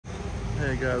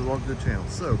Hey guys, welcome to the channel.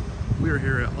 So, we are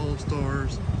here at All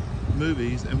Stars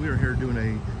Movies and we are here doing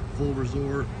a full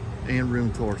resort and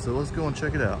room tour. So let's go and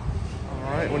check it out.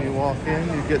 Alright, when you walk in,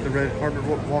 you get the red carpet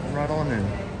walking right on in.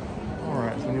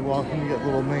 Alright, so when you walk in, you got the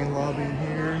little main lobby in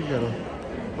here. You got a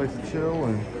place to chill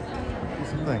and do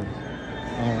some things.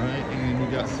 Alright, and you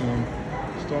got some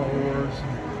Star Wars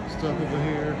stuff over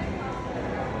here.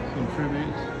 Some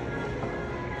tributes.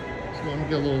 So we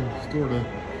got a little store to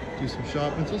do some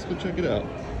shopping, so let's go check it out.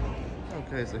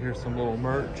 Okay, so here's some little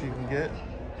merch you can get. A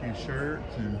few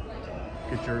shirts and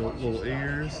get your little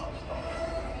ears.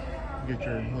 Get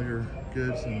all your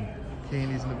goods and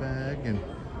candies in the bag and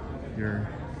your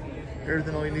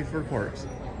everything all you need for the parks.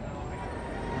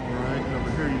 Alright, and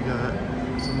over here you got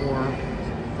some more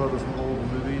photos from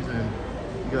old movies, and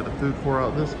you got the food court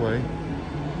out this way.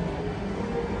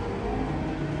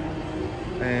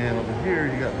 And over here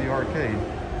you got the arcade.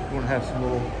 You want to have some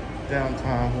little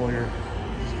downtime while you're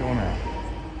just going out.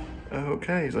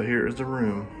 Okay, so here is the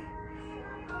room.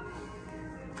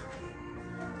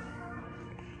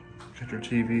 Got your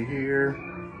TV here.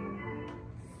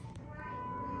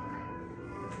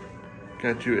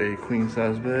 Got you a queen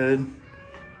size bed.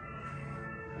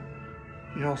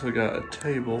 You also got a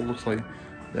table, looks like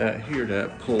that here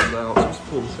that pulls out. So let's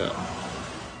pull this out.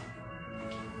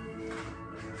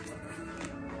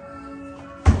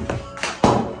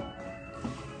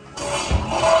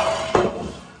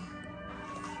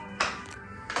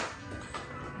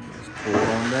 Pull it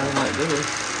on down like this.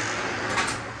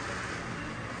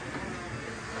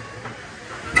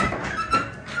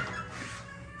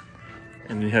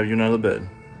 And you have you another bed.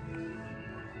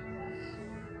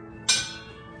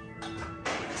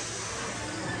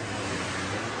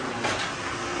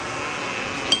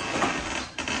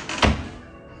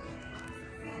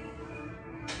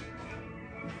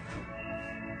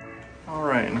 All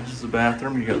right, and this is the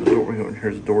bathroom. You got the door.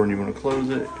 Here's the door, and you want to close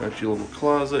it. Got you a little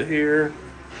closet here.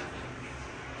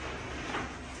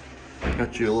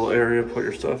 Got you a little area to put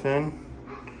your stuff in.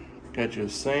 Got you a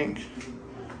sink.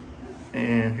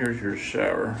 And here's your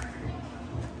shower.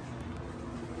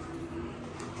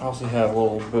 I also have a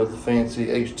little bit of the fancy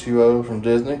H2O from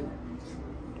Disney.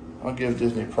 I'll give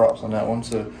Disney props on that one.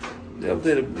 So the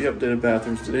updated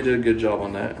bathrooms, they did a good job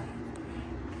on that.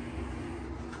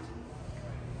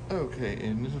 Okay,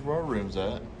 and this is where our room's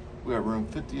at. We have room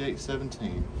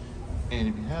 5817. And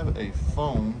if you have a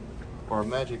phone or a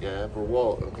Magic app or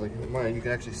wallet like mine, you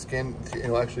can actually scan,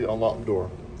 it'll actually unlock the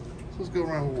door. So let's go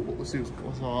around, let's see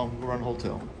what's go around the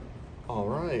hotel. All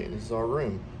right, this is our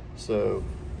room. So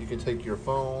you can take your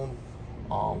phone,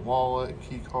 wallet,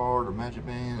 key card, or Magic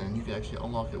Band, and you can actually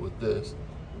unlock it with this.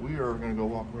 We are gonna go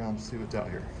walk around and see what's out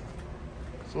here.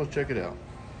 So let's check it out.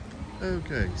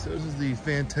 Okay, so this is the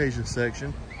Fantasia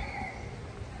section.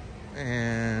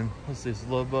 And let's see, it's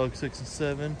Love Bug 6 and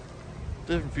 7.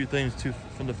 Different few things too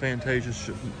from the Fantasia.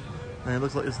 And it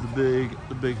looks like it's the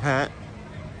big hat.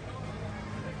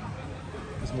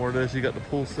 There's more of this. You got the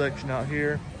pool section out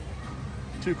here.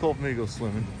 Too cold for me to go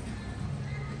swimming.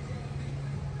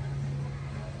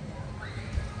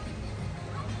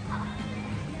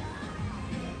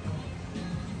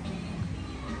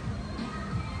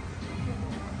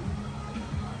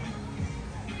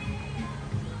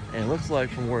 And it looks like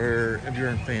from where, if you're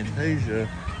in Fantasia,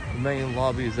 the main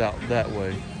lobby is out that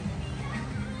way.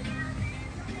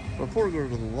 Before we go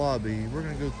to the lobby, we're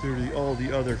gonna go through all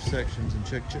the other sections and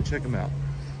check them out.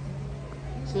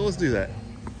 So let's do that.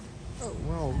 Oh,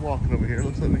 well, walking over here,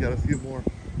 looks like we got a few more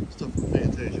stuff from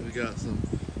Fantasia. We got some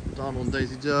Donald and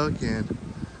Daisy Duck, and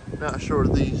not sure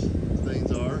what these things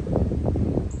are,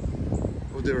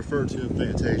 what they refer to in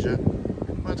Fantasia.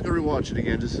 I'll have to go rewatch it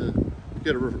again just to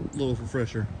get a little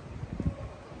refresher.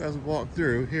 As we walk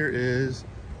through, here is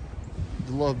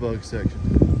the Love Bug section.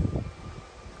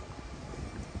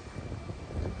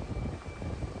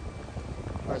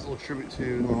 Nice little tribute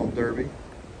to Ronald Derby.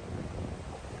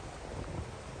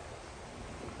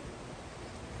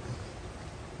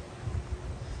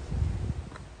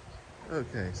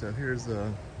 Okay, so here's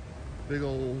a big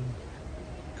old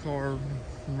car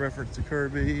in reference to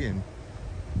Kirby, and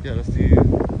got a few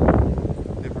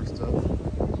different stuff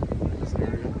in this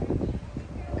area.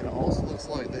 And it also looks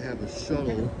like they have a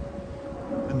shuttle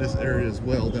in this area as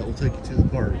well that will take you to the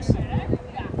parks. So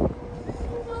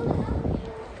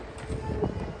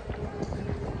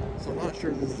I'm not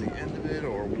sure if this is the end of it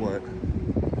or what.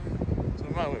 So I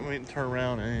might wait and turn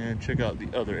around and check out the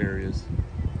other areas.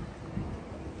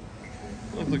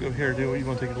 Let's look over here, you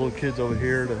want to take the little kids over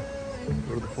here to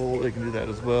go to the pool, they can do that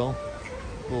as well.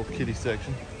 Little kiddie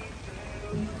section.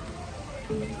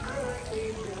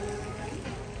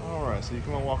 Alright, so you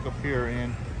come and walk up here,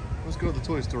 and let's go to the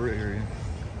Toy Story area.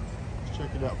 Let's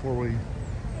check it out before we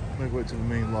make way to the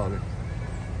main lobby.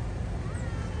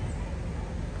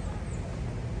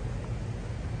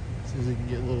 See if we can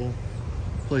get a little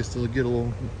place to get a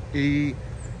little eat.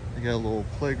 They got a little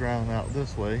playground out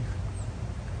this way.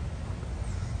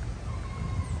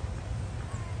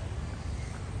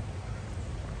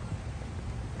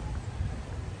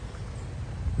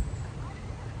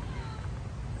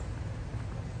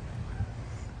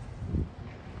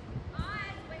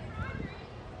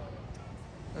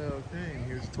 Okay, and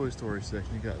here's the Toy Story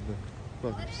section. You got the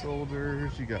Bucket of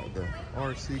Soldiers, you got the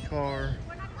RC car,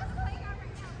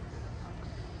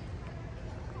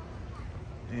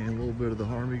 and a little bit of the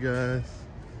Army guys.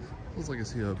 Looks like I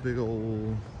see a big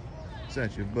old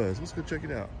statue of Buzz. Let's go check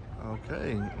it out.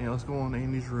 Okay, and let's go on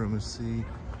Andy's room and see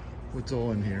what's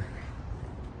all in here.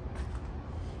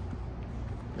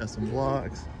 Got some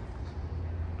blocks.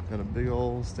 Got a big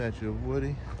old statue of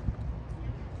Woody.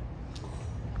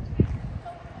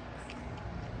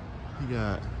 You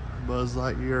got Buzz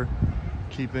Lightyear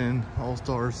keeping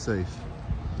All-Stars safe.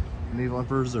 Needle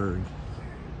preserved.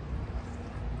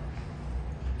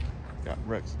 Got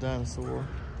Rex Dinosaur.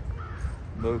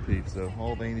 Bo Peep. So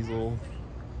all of Andy's little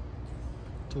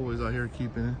toys out here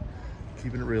keeping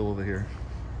it real over here.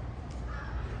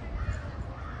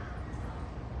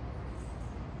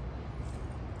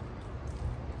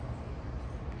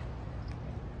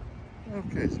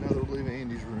 Okay, so now that we're leaving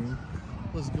Andy's room,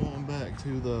 let's go on back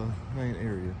to the main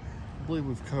area. I believe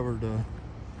we've covered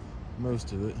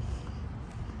most of it.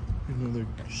 Here's another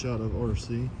shot of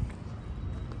RC.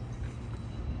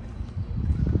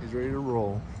 He's ready to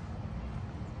roll.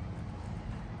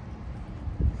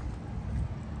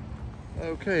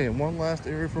 Okay, and one last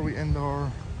area before we end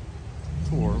our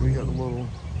tour. We got the little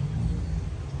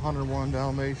 101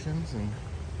 Dalmatians and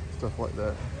stuff like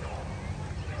that.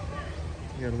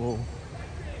 You got a little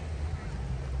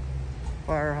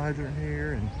fire hydrant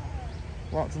here and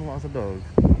lots of dogs.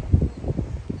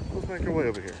 Let's make our way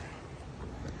over here.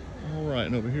 All right,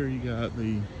 and over here you got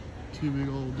the two big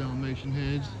old Dalmatian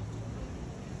heads.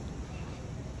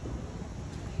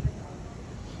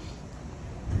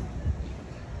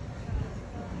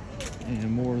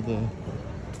 And more of the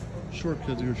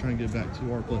shortcuts we were trying to get back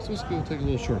to our place. Let's go take a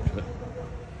little shortcut.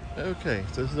 Okay,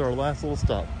 so this is our last little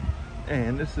stop.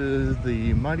 And this is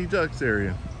the Mighty Ducks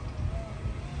area.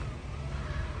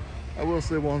 I will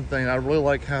say one thing, I really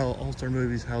like how All-Star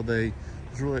Movies, how they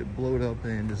just really blow it up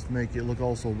and just make it look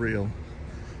all so real.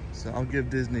 So I'll give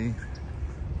Disney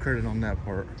credit on that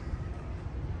part.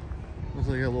 Looks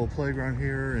like you got a little playground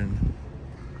here, and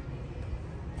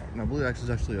I believe it's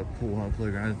actually a pool, not a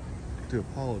playground. I do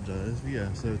apologize.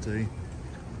 Yeah, so it's a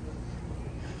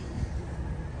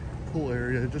pool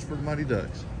area just for the Mighty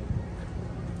Ducks.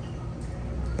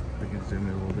 I can zoom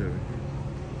in a little bit.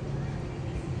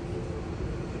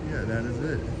 Yeah, that is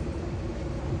it.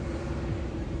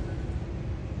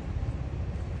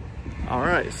 All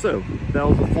right, so that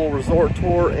was a full resort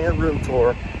tour and room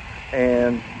tour,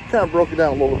 and kind of broke it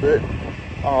down a little bit.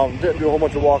 Didn't do a whole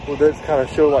bunch of walk with it. Just kind of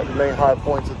showed like the main high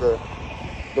points of the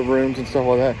rooms and stuff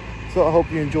like that. So I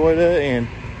hope you enjoyed it, and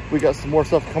we got some more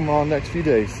stuff coming on next few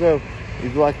days. So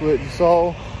if you like what you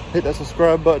saw, hit that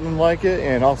subscribe button and like it,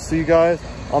 and I'll see you guys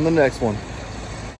on the next one.